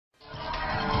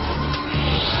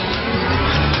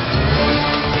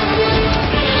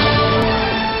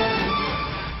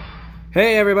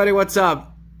Hey everybody, what's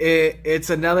up? It's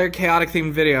another chaotic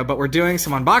themed video, but we're doing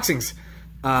some unboxings.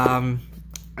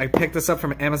 I picked this up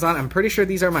from Amazon. I'm pretty sure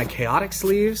these are my chaotic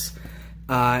sleeves.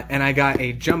 And I got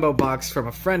a jumbo box from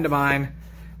a friend of mine.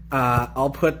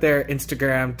 I'll put their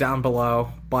Instagram down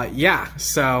below. But yeah,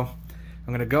 so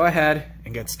I'm gonna go ahead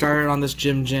and get started on this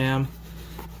Jim Jam.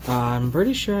 I'm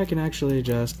pretty sure I can actually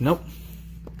just, nope.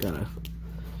 Gotta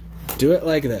do it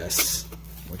like this,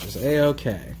 which is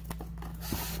a-okay.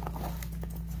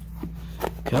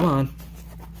 Come on,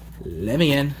 let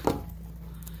me in.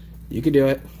 You can do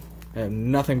it. I have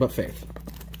nothing but faith.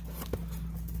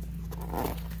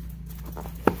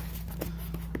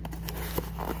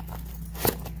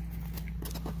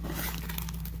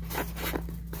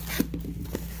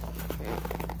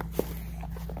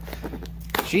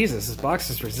 Jesus, this box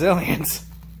is resilient.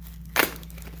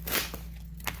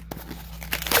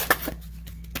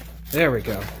 There we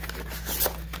go.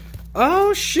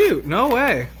 Oh shoot, no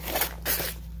way.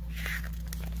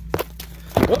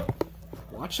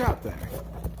 Watch out there.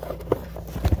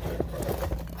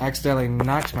 Accidentally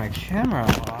knocked my camera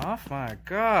off. My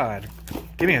God.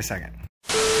 Give me a second.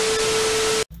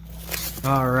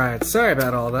 Alright, sorry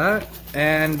about all that.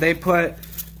 And they put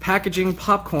packaging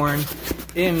popcorn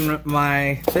in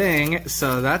my thing,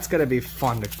 so that's gonna be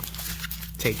fun to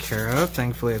take care of.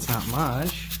 Thankfully it's not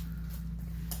much.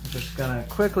 I'm just gonna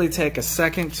quickly take a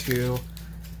second to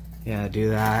do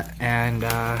that. And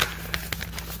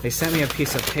they sent me a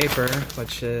piece of paper,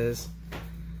 which is,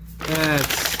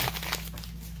 it's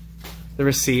the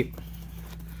receipt.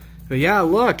 But yeah,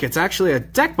 look, it's actually a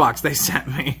deck box they sent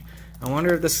me. I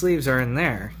wonder if the sleeves are in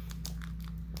there.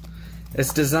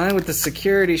 It's designed with the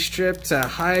security strip to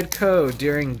hide code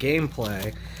during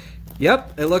gameplay.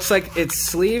 Yep, it looks like it's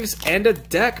sleeves and a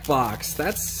deck box.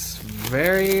 That's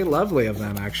very lovely of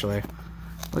them, actually.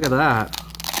 Look at that.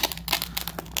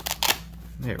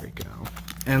 There we go.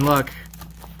 And look,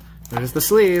 there's the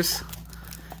sleeves.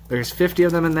 There's 50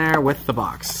 of them in there with the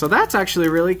box. So that's actually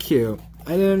really cute.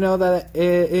 I didn't know that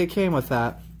it came with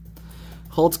that.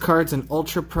 Holds cards in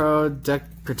Ultra Pro deck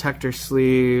protector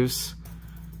sleeves.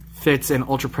 Fits in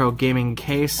Ultra Pro gaming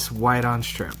case, white on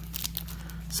strip.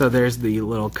 So there's the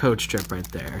little code strip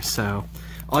right there. So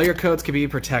all your codes can be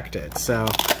protected. So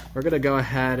we're gonna go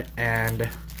ahead and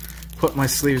put my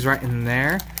sleeves right in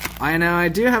there. I know I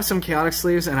do have some chaotic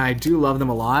sleeves and I do love them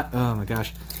a lot. Oh my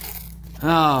gosh.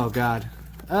 Oh God.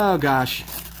 Oh gosh.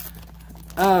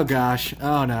 Oh gosh.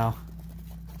 Oh no.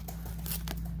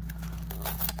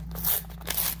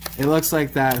 It looks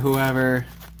like that whoever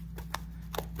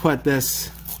put this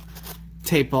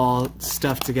tape all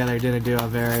stuff together didn't do a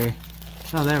very...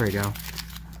 Oh, there we go.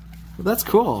 Well, that's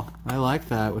cool. I like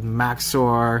that with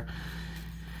Maxor,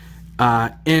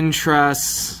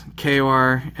 Intrus,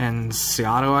 Kaor, and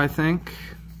Seattle, I think.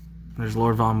 There's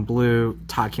Lord Von Blue,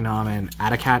 Takinam, and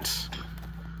Atakat.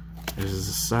 There's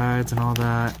the sides and all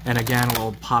that. And again,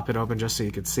 we'll pop it open just so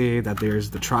you can see that there's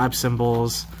the tribe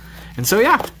symbols. And so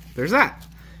yeah, there's that.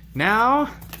 Now,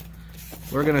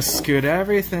 we're gonna scoot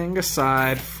everything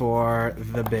aside for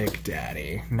the Big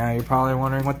Daddy. Now you're probably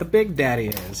wondering what the Big Daddy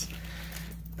is.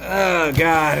 Oh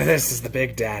God, this is the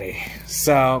Big Daddy.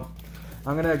 So,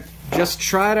 I'm gonna just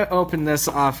try to open this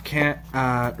off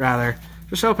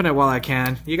just open it while I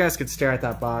can. You guys could stare at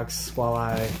that box while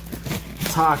I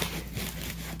talk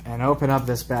and open up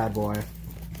this bad boy.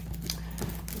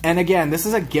 And again, this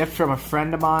is a gift from a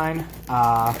friend of mine.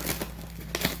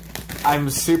 I'm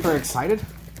super excited,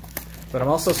 but I'm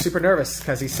also super nervous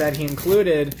because he said he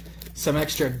included some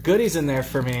extra goodies in there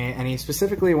for me, and he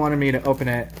specifically wanted me to open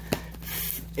it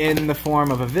in the form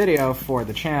of a video for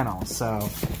the channel. So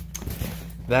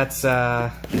that's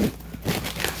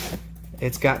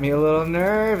it's got me a little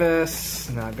nervous,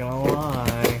 not gonna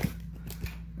lie.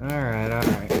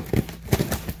 Alright.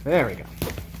 There we go.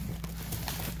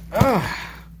 Oh,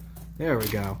 there we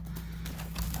go.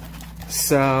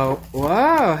 So,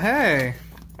 whoa, hey.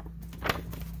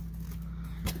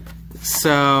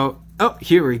 So, oh,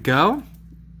 here we go.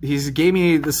 He gave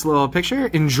me this little picture.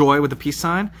 Enjoy with a peace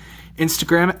sign.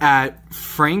 Instagram at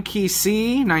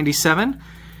FrankieC97.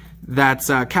 That's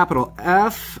capital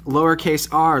F, lowercase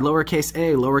r, lowercase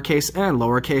a, lowercase n,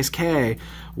 lowercase k,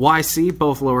 YC,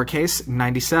 both lowercase,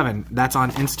 97. That's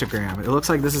on Instagram. It looks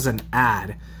like this is an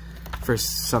ad for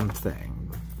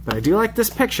something. But I do like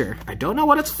this picture. I don't know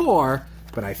what it's for,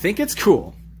 but I think it's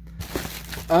cool.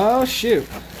 Oh, shoot.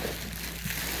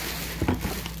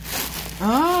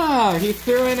 Ah, he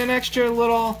threw in an extra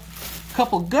little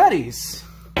couple goodies.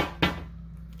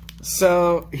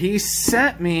 So he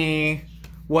sent me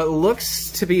what looks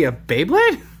to be a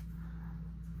Beyblade?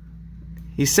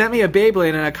 He sent me a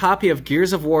Beyblade and a copy of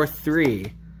Gears of War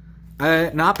 3.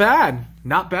 Not bad.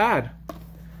 Not bad.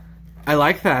 I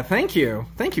like that. Thank you.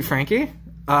 Thank you, Frankie.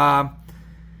 And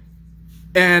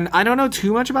I don't know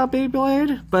too much about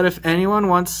Beyblade, but if anyone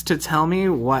wants to tell me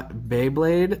what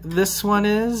Beyblade this one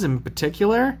is in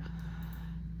particular,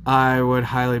 I would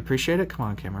highly appreciate it. Come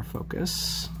on, camera,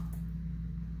 focus.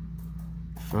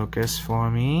 Focus for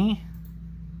me.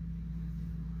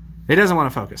 It doesn't want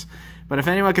to focus. But if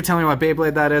anyone could tell me what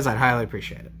Beyblade that is, I'd highly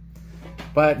appreciate it.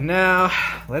 But now,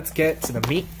 let's get to the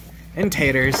meat and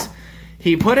taters.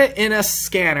 He put it in a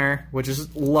scanner, which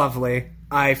is lovely.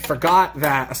 I forgot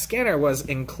that a scanner was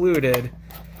included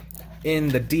in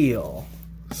the deal.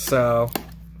 So,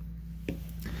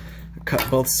 cut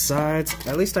both sides.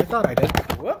 At least I thought I did.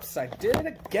 Whoops, I did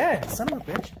it again. Son of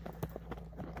a bitch.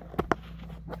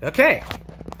 Okay.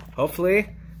 Hopefully,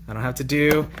 I don't have to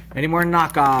do any more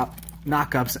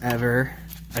knockups ever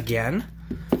again.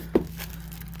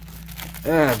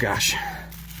 Oh, gosh.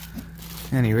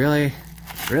 And he really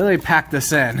packed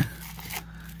this in.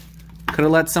 Could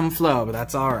have let some flow, but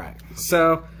that's alright.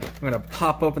 So, I'm going to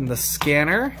pop open the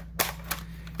scanner.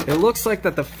 It looks like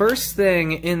that the first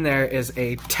thing in there is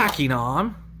a Tachynom.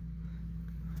 I'm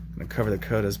going to cover the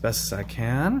code as best as I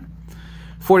can.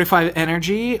 45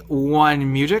 energy,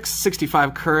 1 music,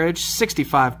 65 courage,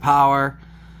 65 power,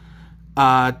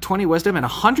 20 wisdom, and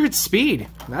 100 speed.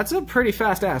 That's a pretty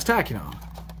fast-ass Tachynom.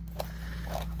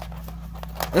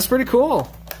 That's pretty cool.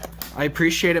 I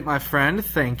appreciate it, my friend.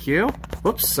 Thank you.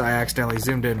 Whoops, I accidentally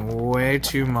zoomed in way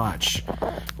too much.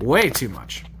 Way too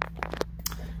much.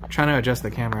 I'm trying to adjust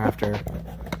the camera after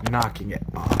knocking it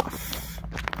off.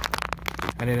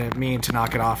 I didn't mean to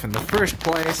knock it off in the first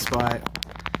place, but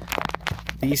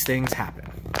these things happen.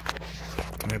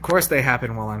 And of course they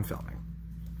happen while I'm filming,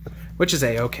 which is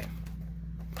a-okay.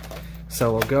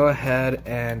 So we'll go ahead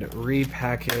and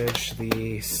repackage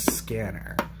the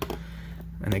scanner.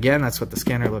 And again, that's what the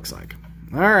scanner looks like.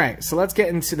 Alright, so let's get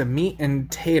into the meat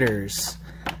and taters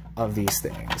of these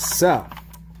things. So,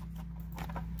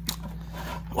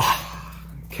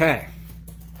 okay.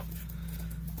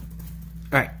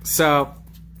 Alright, so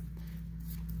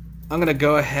I'm going to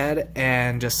go ahead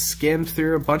and just skim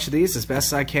through a bunch of these as best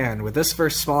as I can with this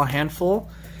first small handful.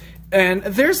 And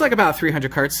there's like about 300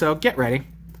 cards, so get ready.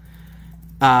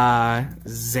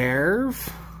 Zerv,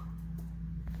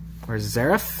 or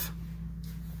Zeref,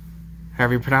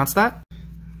 however you pronounce that.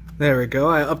 There we go,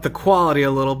 I upped the quality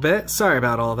a little bit. Sorry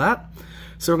about all that.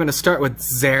 So we're going to start with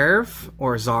Zerv,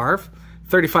 or Zarv.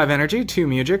 35 energy, 2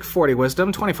 music, 40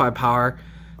 wisdom, 25 power.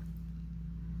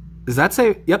 Does that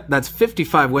say? Yep, that's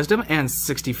 55 wisdom and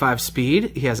 65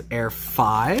 speed. He has air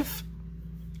 5.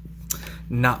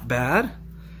 Not bad.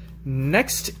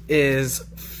 Next is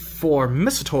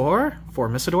Formisator,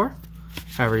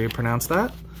 however you pronounce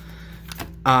that.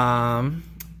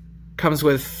 Comes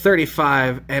with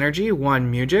 35 energy,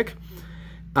 1 music,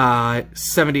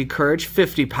 70 courage,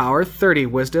 50 power, 30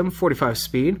 wisdom, 45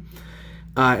 speed.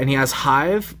 And he has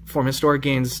Hive. Formisator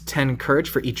gains 10 courage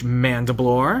for each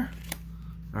Mandiblor.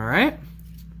 Alright.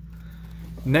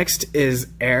 Next is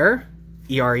Air,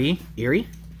 E-R-E, Eerie.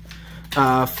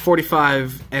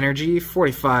 45 energy,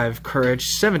 45 courage,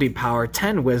 70 power,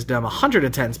 10 wisdom,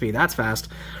 110 speed. That's fast.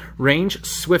 Range,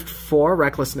 Swift 4,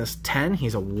 Recklessness 10.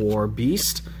 He's a war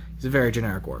beast. He's a very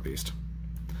generic war beast.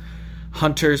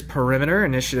 Hunter's Perimeter,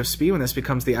 Initiative Speed. When this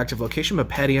becomes the active location,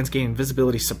 Bepedians gain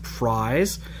Invisibility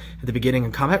Surprise. At the beginning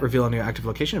of combat, reveal a new active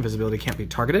location. Invisibility can't be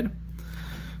targeted.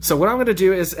 So what I'm going to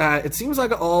do is, it seems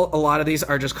like a lot of these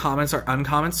are just commons or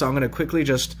uncommons, so I'm going to quickly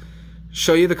just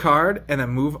show you the card and then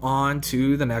move on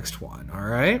to the next one,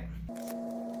 alright?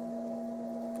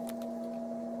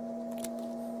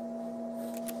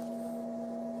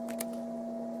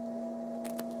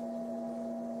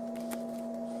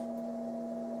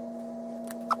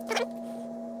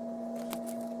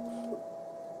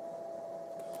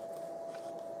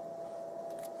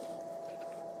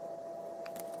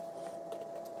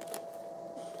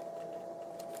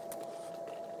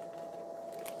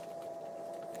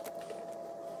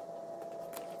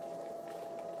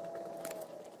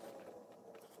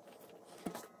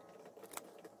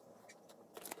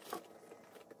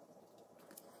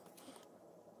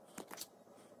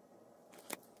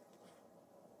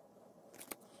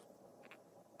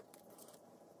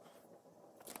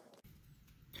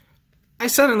 I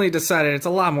suddenly decided it's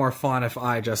a lot more fun if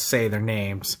I just say their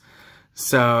names.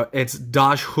 So, it's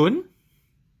Dajhun.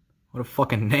 What a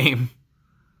fucking name.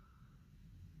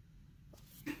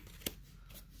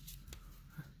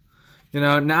 You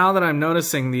know, now that I'm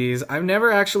noticing these, I've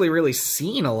never actually really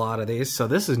seen a lot of these, so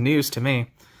this is news to me.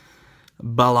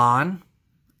 Balan.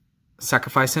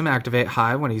 Sacrifice him, activate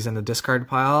Hive when he's in the discard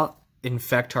pile.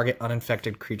 Infect target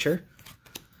uninfected creature.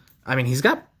 I mean, he's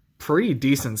got pretty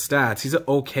decent stats. He's an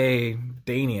okay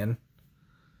Danian.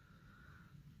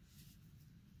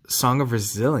 Song of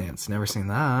Resilience. Never seen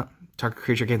that. Target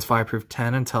creature gains fireproof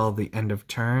 10 until the end of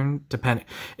turn.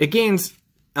 It gains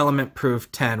element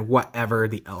proof 10, whatever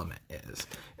the element is.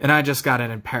 And I just got it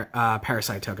in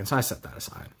Parasite token, so I set that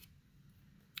aside.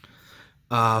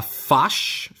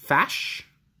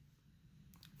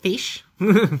 Fish.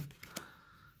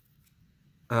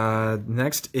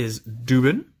 Next is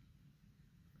Dubin.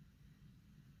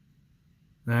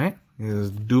 Alright, this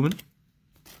is Dubin.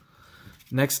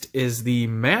 Next is the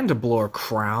Mandiblore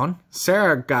Crown.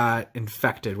 Sarah got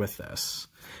infected with this.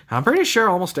 I'm pretty sure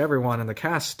almost everyone in the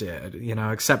cast did, you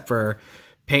know, except for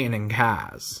Peyton and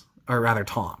Kaz. Or rather,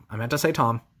 Tom. I meant to say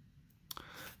Tom.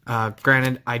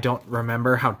 Granted, I don't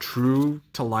remember how true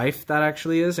to life that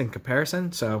actually is in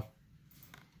comparison, so...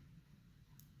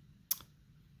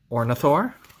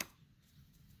 Ornithor.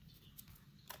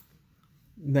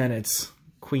 Then it's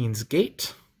Queen's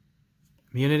Gate.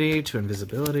 Immunity to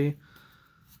invisibility.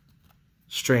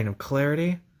 Strain of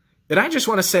Clarity. And I just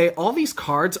want to say, all these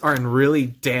cards are in really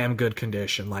damn good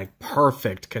condition. Like,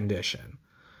 perfect condition.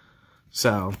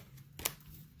 So...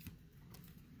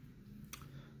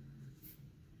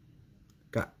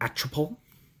 Got Atropal,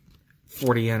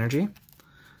 40 energy.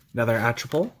 Another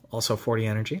Atropal, also 40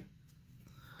 energy.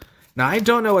 Now, I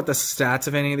don't know what the stats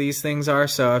of any of these things are,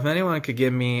 so if anyone could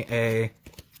give me a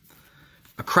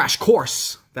crash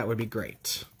course, that would be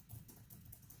great.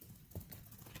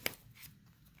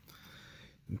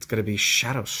 It's going to be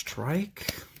Shadow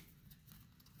Strike.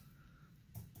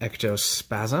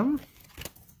 Ectospasm.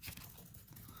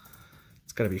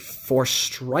 It's going to be Force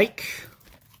Strike.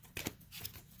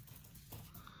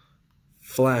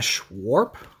 Flash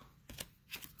Warp,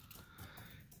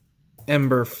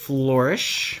 Ember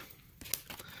Flourish,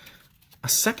 a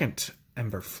second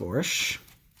Ember Flourish.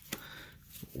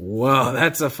 Whoa,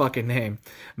 that's a fucking name.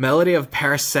 Melody of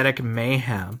Parasitic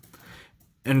Mayhem.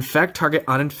 Infect target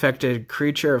uninfected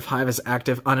creature. If Hive is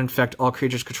active, uninfect all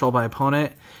creatures controlled by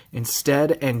opponent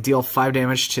instead and deal 5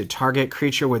 damage to target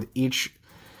creature with each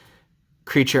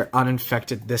creature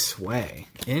uninfected this way.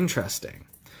 Interesting.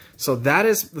 So that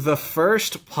is the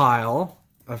first pile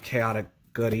of chaotic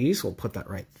goodies. We'll put that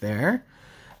right there.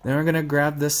 Then we're going to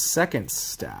grab the second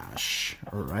stash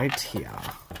right here.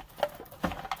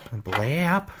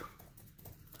 Blap.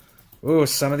 Ooh,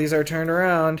 some of these are turned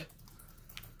around.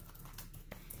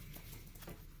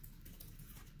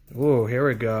 Ooh, here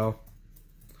we go.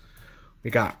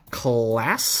 We got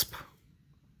Clasp.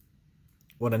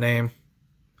 What a name.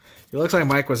 He looks like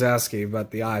Mike Wazowski,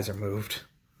 but the eyes are moved.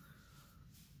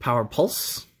 Power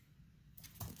Pulse.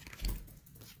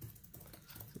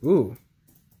 Ooh.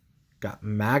 Got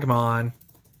Magmon.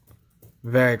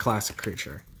 Very classic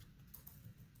creature.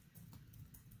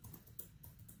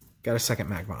 Got a second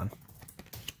Magmon.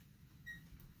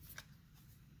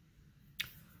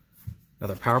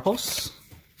 Another Power Pulse.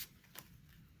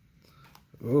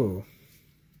 Ooh.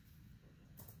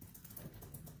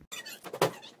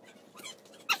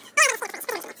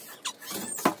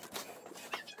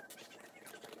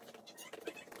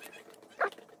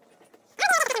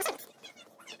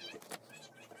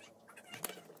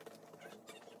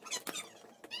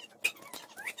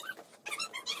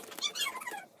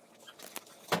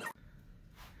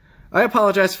 I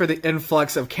apologize for the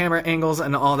influx of camera angles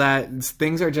and all that.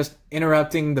 Things are just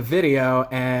interrupting the video,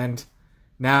 and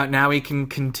now we can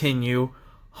continue,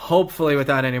 hopefully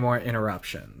without any more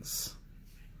interruptions.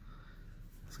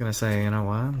 I was gonna say, you know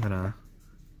what? I'm gonna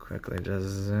quickly just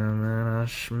zoom in a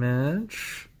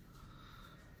smidge.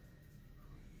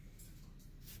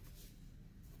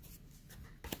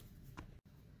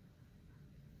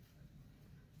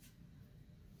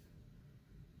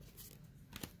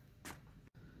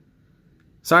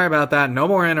 Sorry about that. No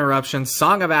more interruptions.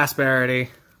 Song of Asperity.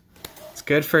 It's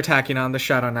good for attacking on the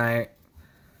Shadow Knight.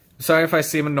 Sorry if I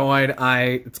seem annoyed.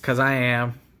 It's because I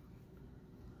am.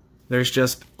 There's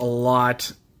just a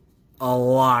lot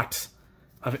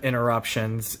of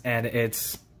interruptions, and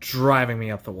it's driving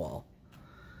me up the wall.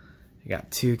 You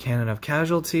got 2 Cannon of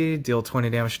Casualty. Deal 20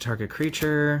 damage to target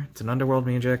creature. It's an Underworld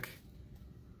magic.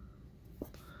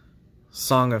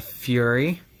 Song of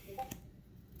Fury.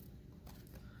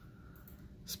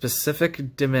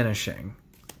 Specific Diminishing.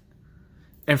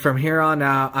 And from here on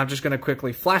out, I'm just going to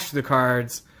quickly flash through the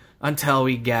cards until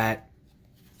we get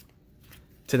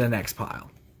to the next pile.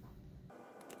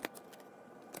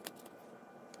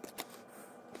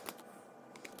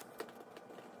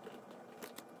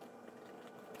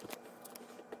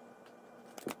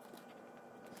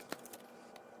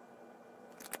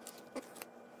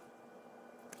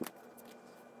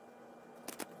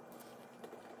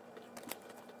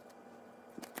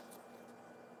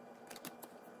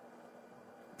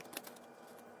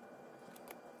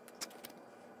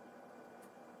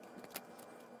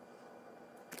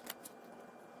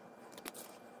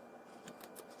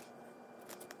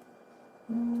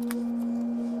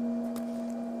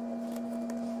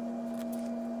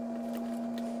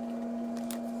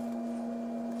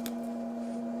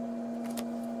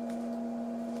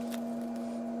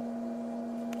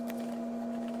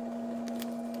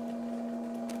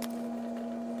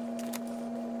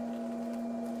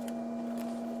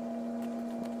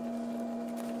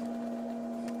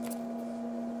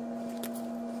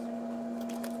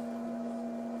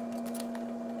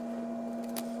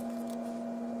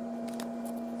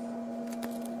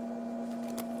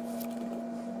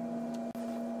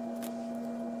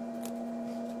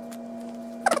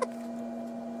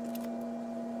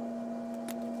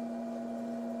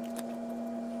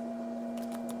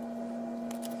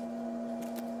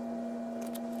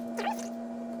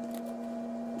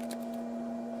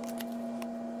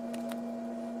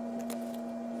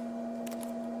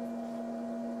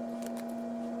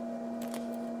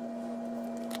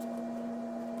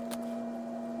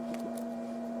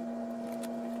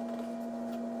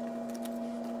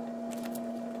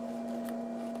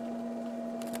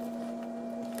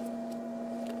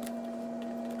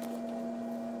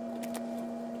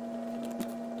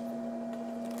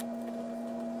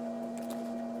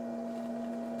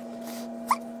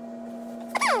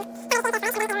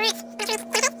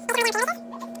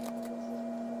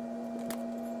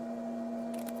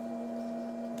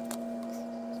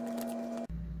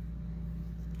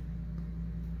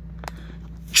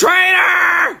 Traitor!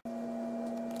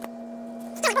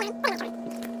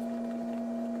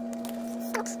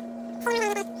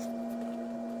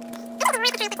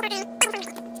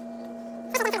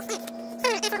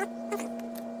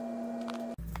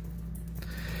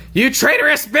 You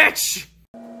traitorous bitch!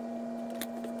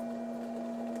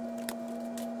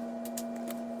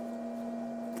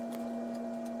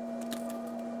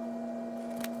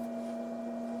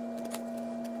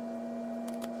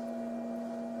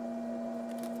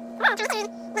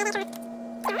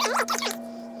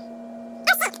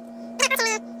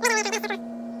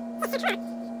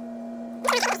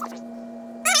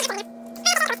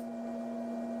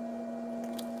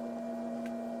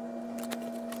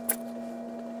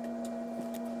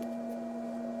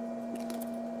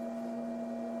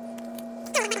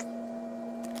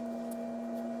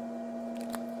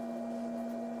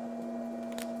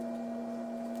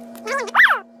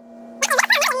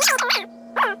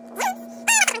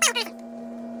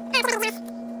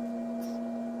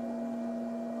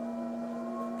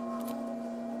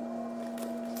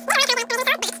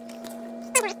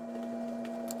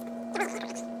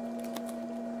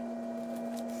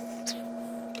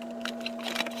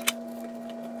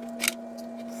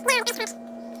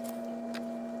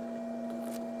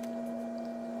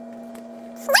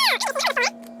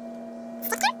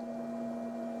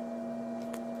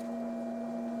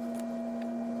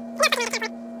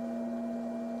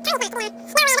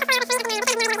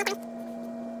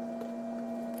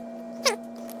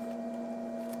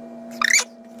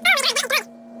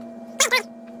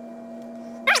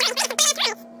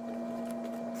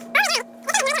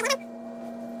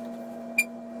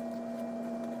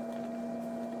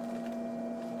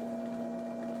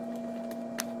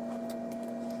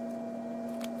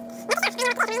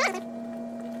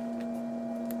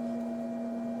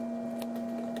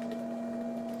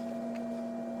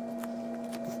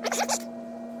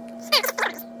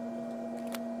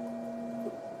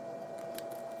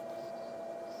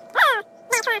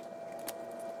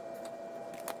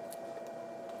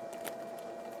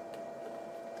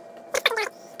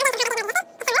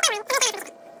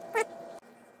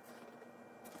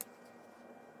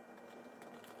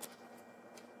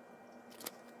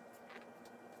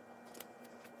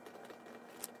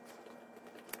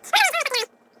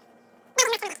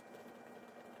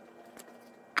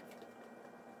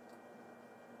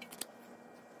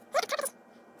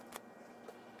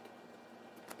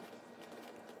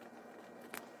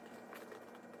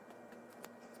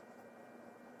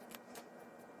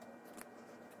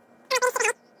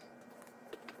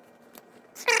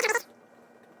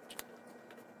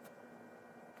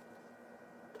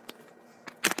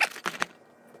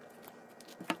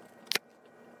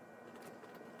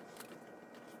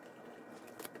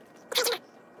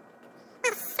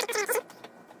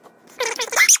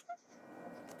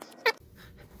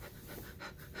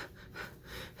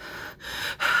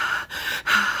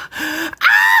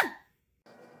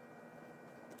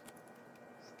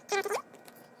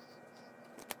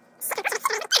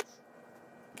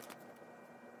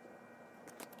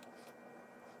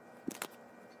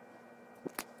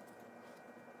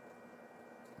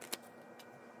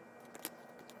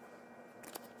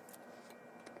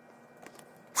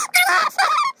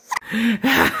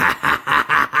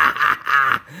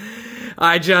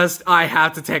 I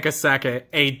have to take a second.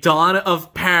 A Dawn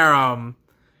of Param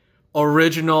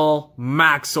original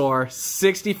Maxor,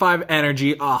 65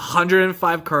 energy,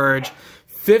 105 courage,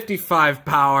 55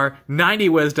 power, 90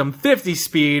 wisdom, 50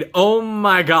 speed. Oh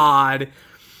my god.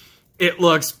 It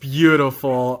looks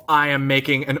beautiful. I am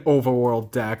making an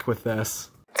overworld deck with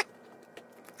this.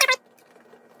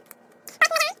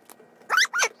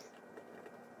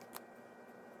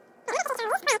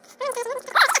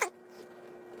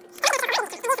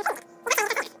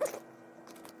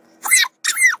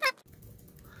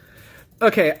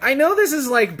 Okay, I know this is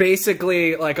like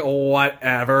basically like a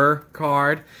whatever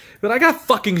card, but I got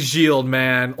fucking Shield,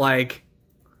 man. Like,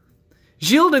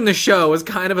 Shield in the show was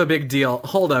kind of a big deal.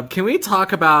 Hold up, can we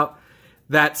talk about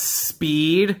that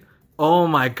speed? Oh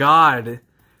my god.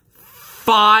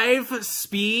 5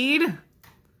 speed?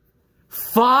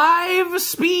 5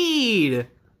 speed!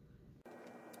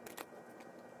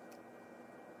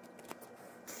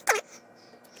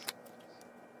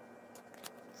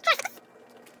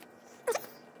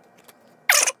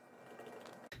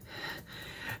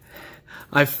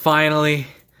 I finally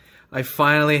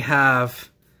have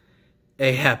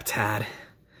a Heptad.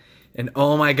 And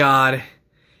oh my god,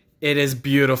 it is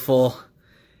beautiful.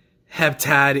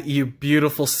 Heptad, you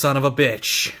beautiful son of a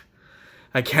bitch.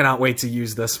 I cannot wait to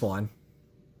use this one.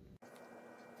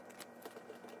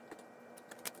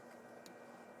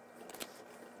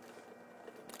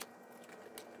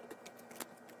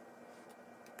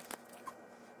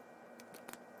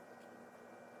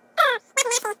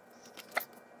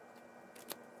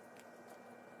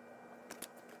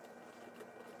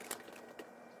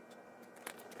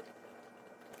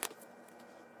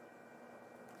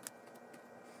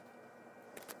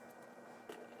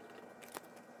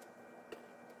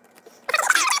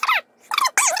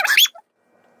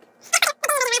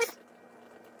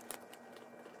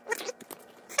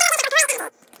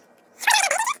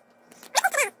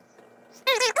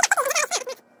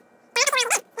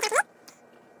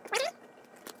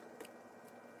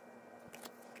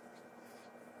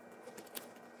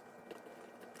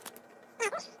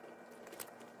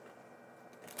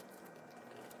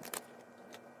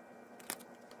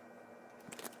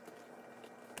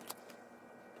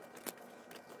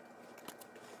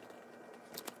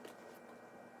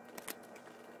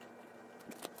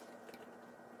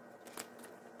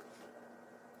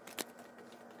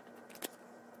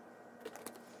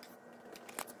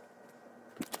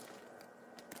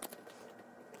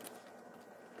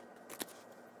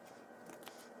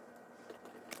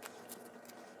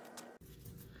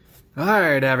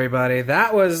 Alright, everybody,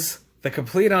 that was the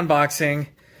complete unboxing.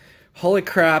 Holy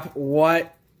crap,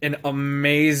 what an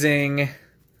amazing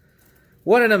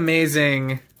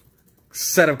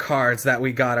set of cards that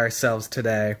we got ourselves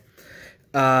today.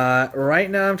 Right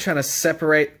now I'm trying to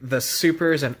separate the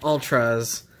supers and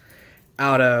ultras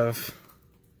out of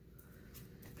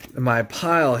my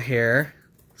pile here,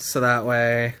 so that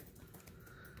way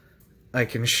I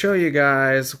can show you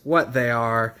guys what they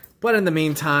are. But in the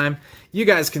meantime, you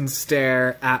guys can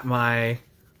stare at my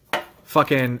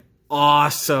fucking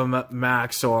awesome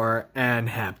Maxor and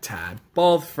Heptad,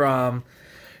 both from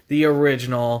the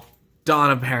original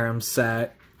Dawn of Harem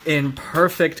set, in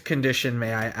perfect condition,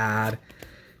 may I add.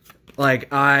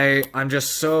 Like, I'm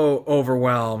just so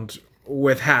overwhelmed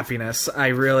with happiness. I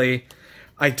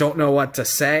don't know what to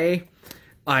say.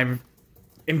 I'm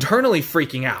internally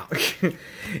freaking out,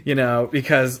 you know,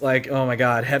 because, like, oh my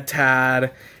god,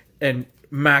 Heptad and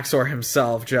Maxor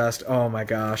himself, just, oh my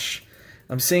gosh.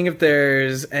 I'm seeing if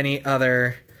there's any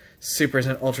other supers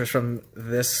and ultras from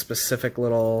this specific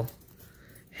little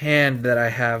hand that I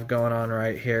have going on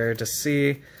right here to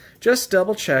see. Just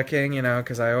double checking, you know,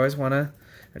 because I just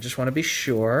want to be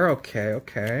sure.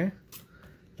 Okay.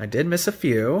 I did miss a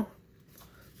few.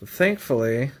 But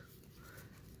thankfully,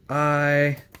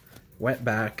 I went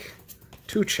back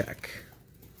to check.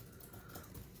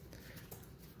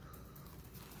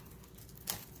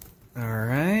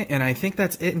 Alright, and I think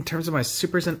that's it in terms of my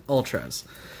supers and ultras.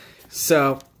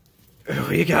 So,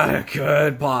 we got a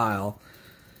good pile.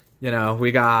 You know,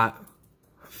 we got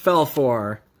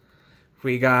Felfour.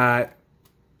 We got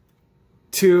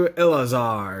 2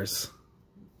 Illazars.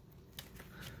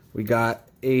 We got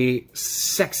a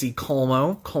sexy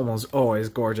Colmo. Colmo's always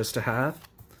gorgeous to have.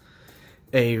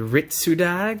 A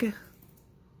Ritsudag.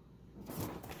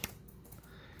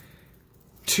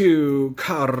 2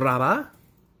 Karaba.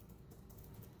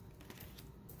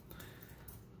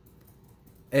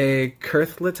 A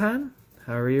Kurthlitan,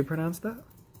 however you pronounce that.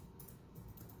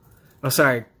 Oh,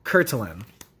 sorry, Kurtulin.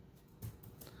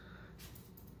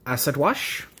 Acid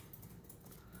Wash.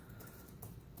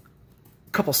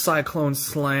 Couple Cyclone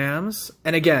Slams.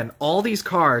 And again, all these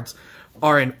cards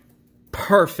are in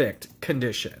perfect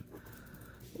condition.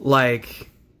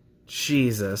 Like,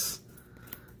 Jesus.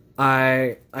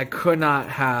 I could not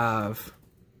have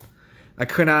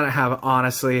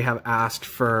honestly have asked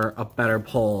for a better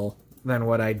pull than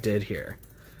what I did here.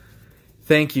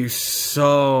 Thank you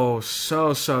so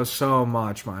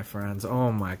much, my friends.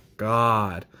 Oh my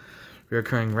god.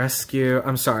 Reoccurring Rescue.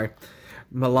 I'm sorry.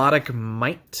 Melodic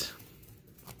Might.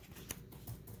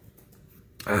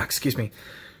 Excuse me.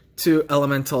 2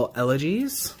 Elemental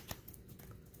Elegies.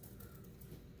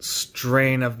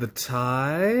 Strain of the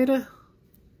Tide.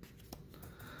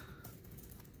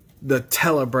 The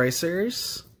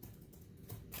Telebracers.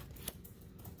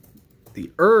 The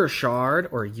Urshard,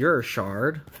 or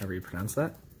Urshard, however you pronounce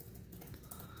that.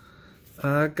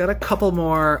 Got a couple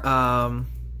more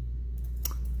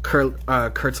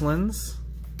Kurtlins.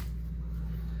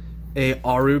 A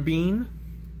Arubine,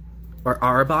 or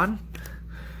Arabon.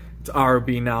 It's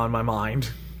Arubine now in my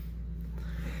mind.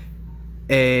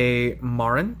 A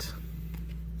Marant.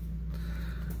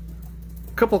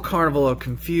 Couple Carnival of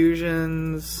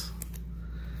Confusions.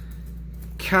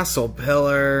 Castle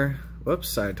Pillar.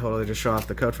 Whoops, I totally just showed off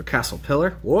the code for Castle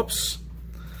Pillar. Whoops.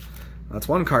 That's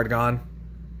one card gone.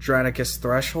 Dranicus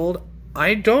Threshold.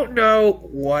 I don't know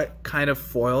what kind of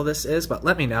foil this is, but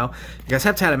let me know. You guys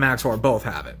have Heptad and Max or both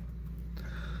have it.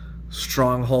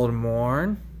 Stronghold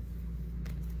Mourn.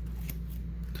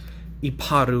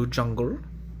 Iparu Jungle.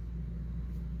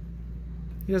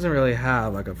 He doesn't really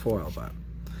have like a foil, but.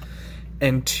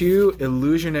 And 2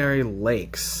 Illusionary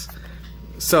Lakes.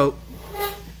 So,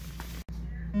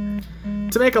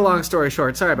 to make a long story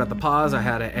short, sorry about the pause, I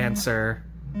had to answer,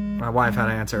 my wife had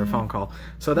to answer a phone call.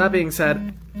 So that being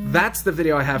said, that's the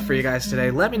video I have for you guys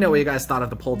today. Let me know what you guys thought of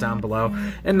the poll down below,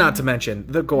 and not to mention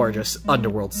the gorgeous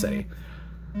Underworld City.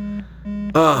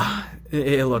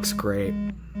 It looks great.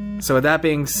 So with that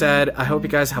being said, I hope you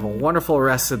guys have a wonderful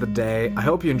rest of the day. I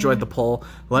hope you enjoyed the poll.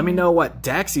 Let me know what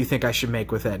decks you think I should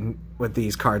make with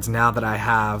these cards now that I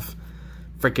have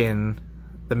freaking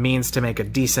the means to make a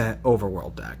decent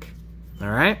overworld deck.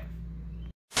 Alright?